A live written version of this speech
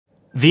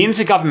The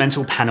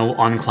Intergovernmental Panel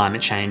on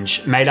Climate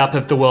Change, made up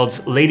of the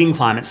world's leading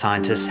climate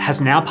scientists, has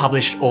now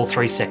published all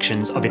 3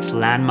 sections of its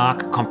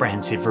landmark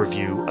comprehensive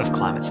review of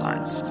climate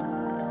science.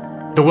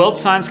 The world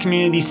science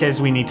community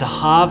says we need to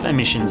halve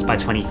emissions by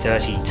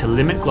 2030 to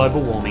limit global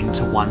warming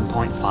to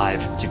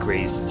 1.5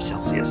 degrees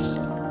Celsius.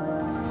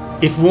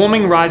 If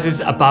warming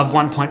rises above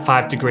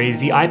 1.5 degrees,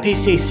 the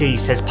IPCC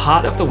says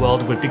part of the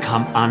world would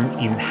become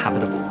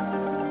uninhabitable.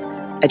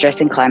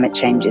 Addressing climate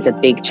change is a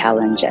big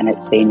challenge, and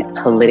it's been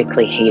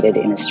politically heated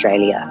in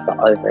Australia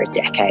for over a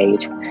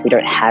decade. We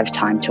don't have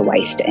time to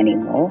waste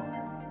anymore.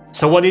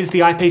 So what is the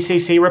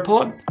IPCC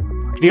report?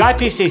 The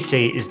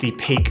IPCC is the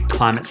peak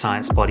climate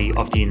science body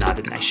of the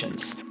United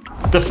Nations.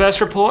 The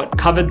first report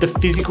covered the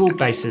physical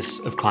basis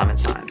of climate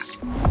science.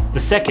 The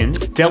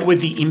second dealt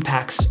with the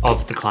impacts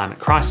of the climate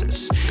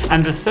crisis.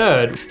 And the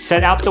third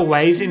set out the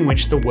ways in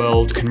which the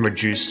world can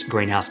reduce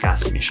greenhouse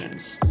gas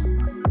emissions.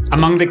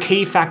 Among the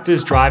key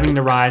factors driving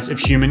the rise of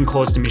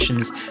human-caused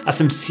emissions are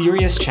some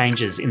serious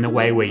changes in the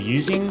way we're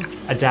using,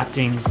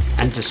 adapting,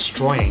 and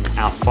destroying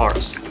our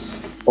forests.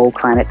 All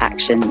climate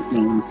action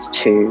means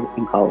to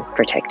involve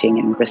protecting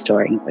and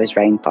restoring those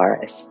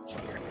rainforests.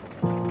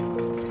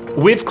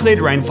 We've cleared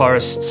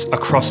rainforests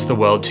across the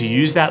world to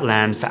use that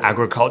land for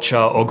agriculture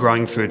or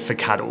growing food for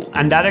cattle,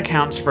 and that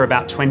accounts for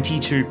about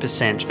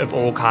 22% of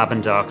all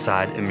carbon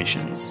dioxide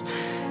emissions.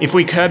 If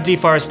we curb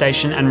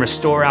deforestation and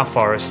restore our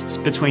forests,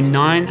 between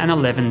 9 and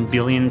 11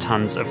 billion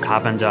tonnes of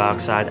carbon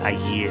dioxide a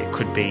year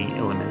could be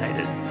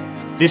eliminated.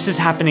 This is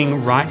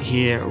happening right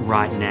here,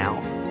 right now,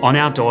 on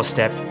our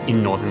doorstep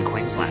in northern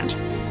Queensland.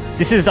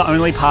 This is the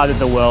only part of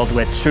the world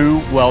where 2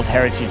 World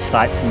Heritage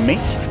Sites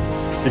meet,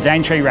 the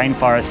Daintree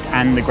Rainforest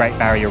and the Great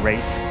Barrier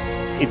Reef.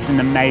 It's an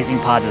amazing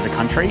part of the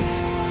country.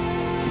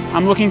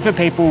 I'm looking for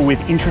people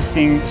with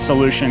interesting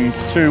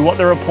solutions to what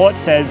the report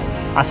says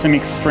are some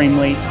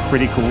extremely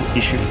critical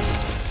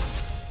issues.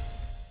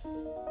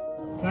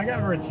 Can I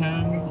get a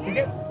return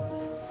ticket?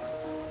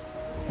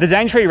 The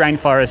Daintree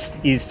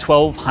Rainforest is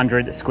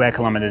 1,200 square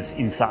kilometres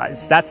in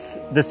size. That's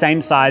the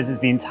same size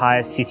as the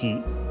entire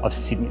city of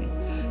Sydney.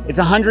 It's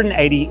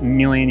 180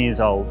 million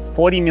years old,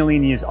 40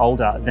 million years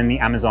older than the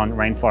Amazon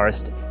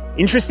rainforest.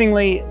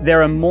 Interestingly,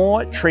 there are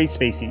more tree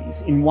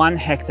species in 1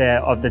 hectare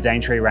of the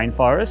Daintree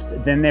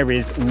Rainforest than there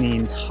is in the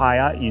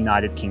entire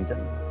United Kingdom.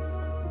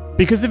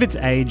 Because of its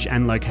age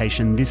and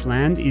location, this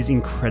land is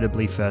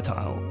incredibly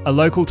fertile. A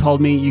local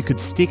told me you could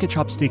stick a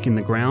chopstick in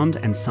the ground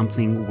and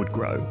something would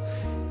grow.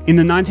 In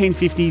the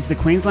 1950s, the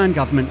Queensland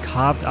government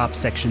carved up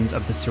sections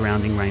of the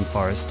surrounding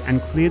rainforest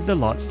and cleared the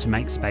lots to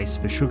make space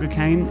for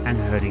sugarcane and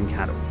herding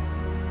cattle.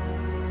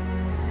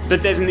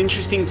 But there's an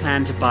interesting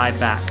plan to buy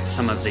back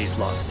some of these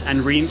lots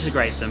and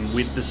reintegrate them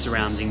with the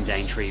surrounding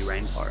Daintree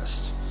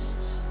Rainforest.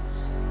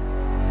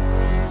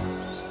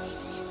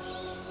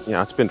 You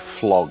know, it's been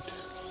flogged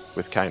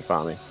with cane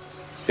farming.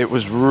 It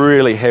was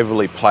really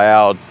heavily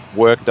ploughed,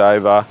 worked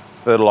over,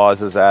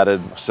 fertilisers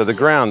added, so the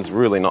ground's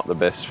really not the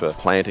best for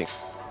planting.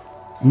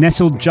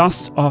 Nestled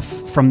just off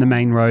from the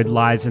main road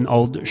lies an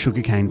old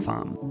sugarcane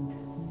farm.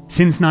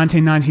 Since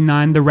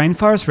 1999, the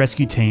Rainforest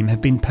Rescue team have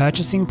been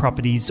purchasing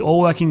properties or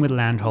working with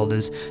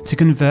landholders to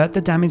convert the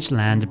damaged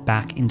land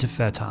back into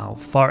fertile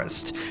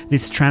forest.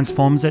 This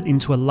transforms it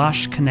into a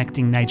lush,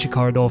 connecting nature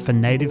corridor for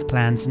native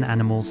plants and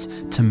animals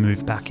to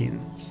move back in.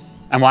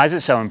 And why is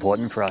it so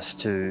important for us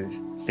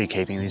to be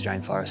keeping these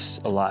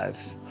rainforests alive?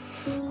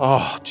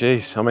 Oh,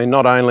 geez. I mean,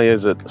 not only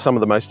is it some of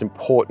the most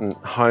important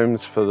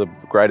homes for the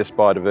greatest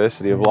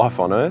biodiversity of life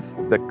on Earth,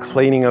 the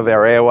cleaning of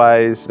our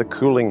airways, the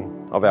cooling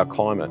of our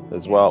climate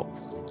as well.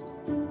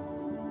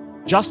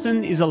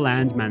 Justin is a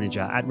land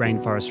manager at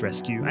Rainforest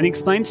Rescue and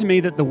explained to me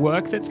that the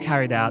work that's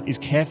carried out is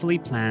carefully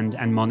planned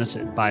and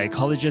monitored by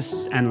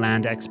ecologists and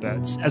land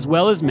experts, as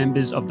well as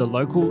members of the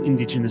local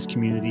Indigenous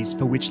communities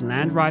for which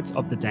land rights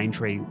of the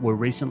Daintree were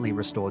recently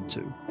restored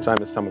to.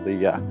 Same as some of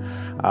the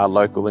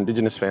local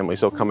Indigenous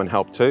families will come and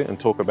help too and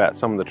talk about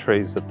some of the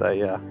trees that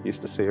they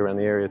used to see around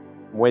the area.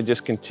 We're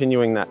just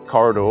continuing that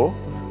corridor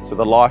so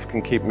the life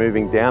can keep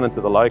moving down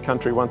into the low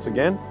country once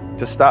again.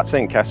 To start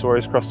seeing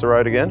cassowaries cross the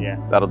road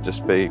again, that'll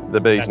just be the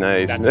bee's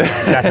knees.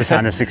 That's a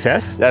sign of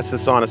success? That's the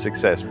sign of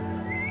success.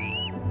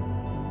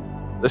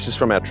 This is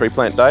from our tree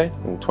plant day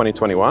in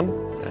 2021,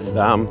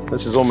 and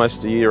this is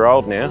almost a year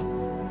old now.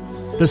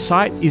 The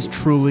site is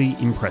truly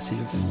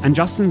impressive, and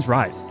Justin's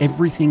right,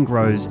 everything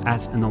grows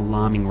at an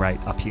alarming rate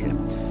up here.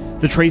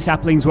 The tree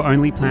saplings were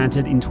only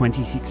planted in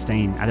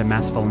 2016 at a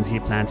mass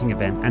volunteer planting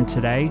event, and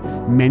today,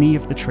 many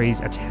of the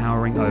trees are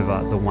towering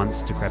over the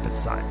once decrepit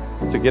site.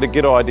 To get a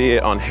good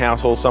idea on how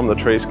tall some of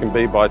the trees can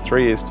be by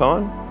 3 years'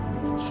 time,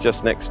 it's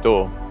just next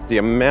door. The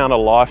amount of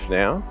life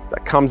now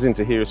that comes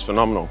into here is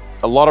phenomenal.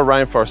 A lot of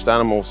rainforest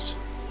animals,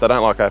 they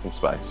don't like open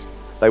space.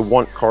 They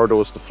want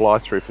corridors to fly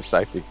through for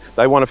safety.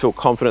 They want to feel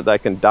confident they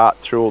can dart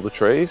through all the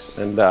trees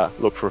and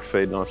look for a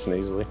feed nice and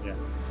easily.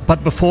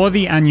 But before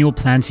the annual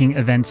planting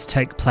events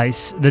take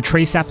place, the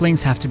tree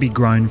saplings have to be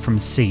grown from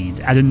seed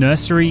at a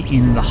nursery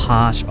in the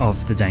heart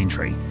of the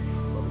Daintree.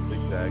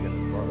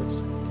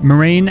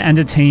 Maureen and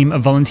a team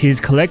of volunteers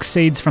collect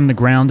seeds from the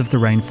ground of the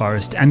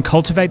rainforest and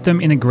cultivate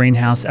them in a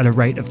greenhouse at a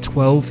rate of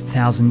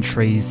 12,000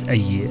 trees a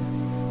year.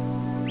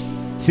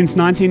 Since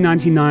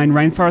 1999,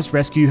 Rainforest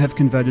Rescue have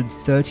converted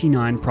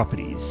 39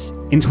 properties.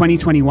 In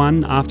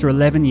 2021, after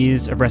 11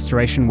 years of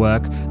restoration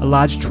work, a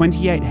large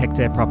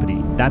 28-hectare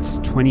property, that's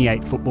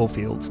 28 football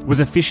fields,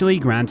 was officially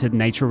granted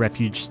nature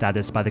refuge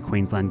status by the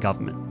Queensland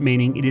Government,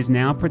 meaning it is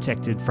now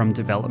protected from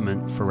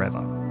development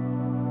forever.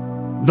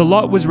 The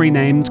lot was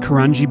renamed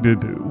Kurunji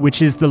Bubu,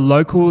 which is the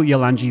local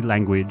Yalanji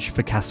language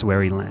for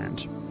cassowary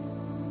land.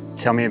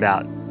 Tell me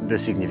about the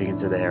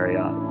significance of the area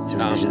to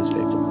Indigenous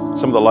people.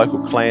 Some of the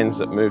local clans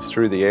that moved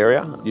through the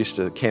area used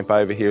to camp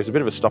over here as a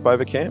bit of a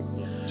stopover camp.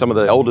 Some of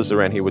the elders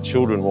around here were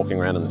children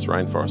walking around in this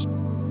rainforest.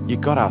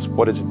 You've got to ask,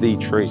 what is the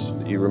tree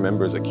that you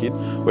remember as a kid?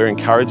 We're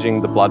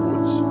encouraging the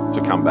bloodwoods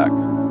to come back.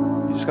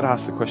 You just got to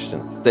ask the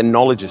questions. Their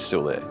knowledge is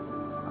still there.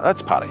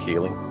 That's part of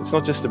healing. It's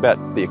not just about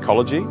the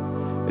ecology,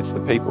 it's the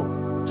people.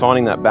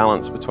 Finding that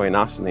balance between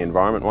us and the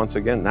environment, once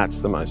again, that's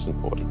the most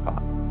important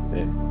part.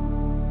 Yeah.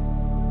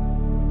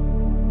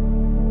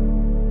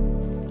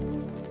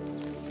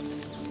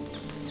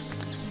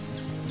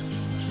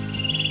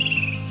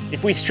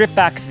 If we strip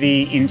back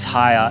the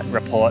entire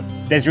report,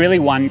 there's really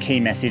one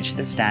key message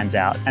that stands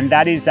out, and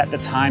that is that the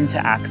time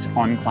to act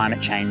on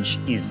climate change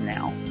is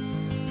now.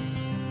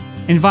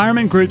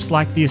 Environment groups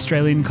like the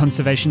Australian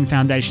Conservation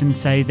Foundation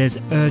say there's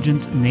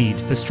urgent need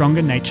for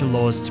stronger nature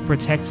laws to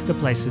protect the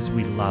places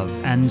we love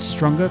and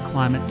stronger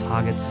climate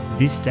targets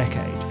this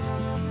decade.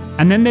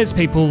 And then there's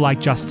people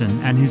like Justin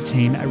and his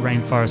team at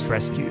Rainforest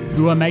Rescue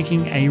who are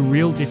making a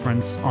real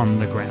difference on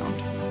the ground.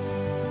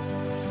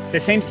 There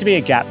seems to be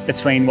a gap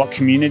between what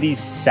communities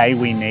say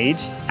we need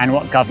and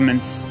what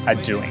governments are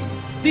doing.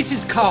 This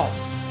is coal.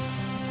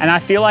 And I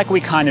feel like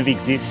we kind of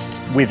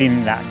exist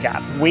within that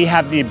gap. We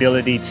have the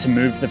ability to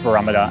move the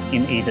barometer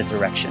in either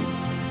direction.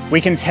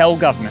 We can tell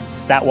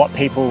governments that what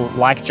people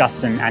like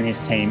Justin and his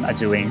team are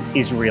doing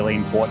is really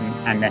important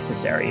and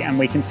necessary, and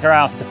we can throw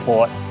our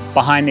support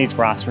behind these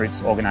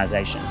grassroots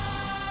organisations.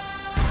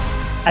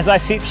 As I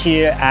sit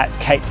here at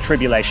Cape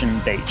Tribulation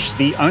Beach,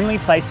 the only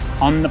place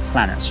on the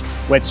planet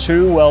where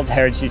two World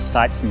Heritage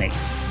Sites meet,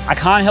 I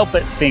can't help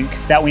but think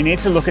that we need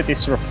to look at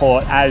this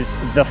report as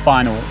the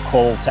final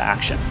call to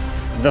action,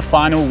 the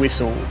final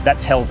whistle that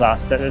tells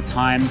us that the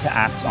time to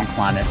act on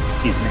climate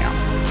is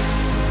now.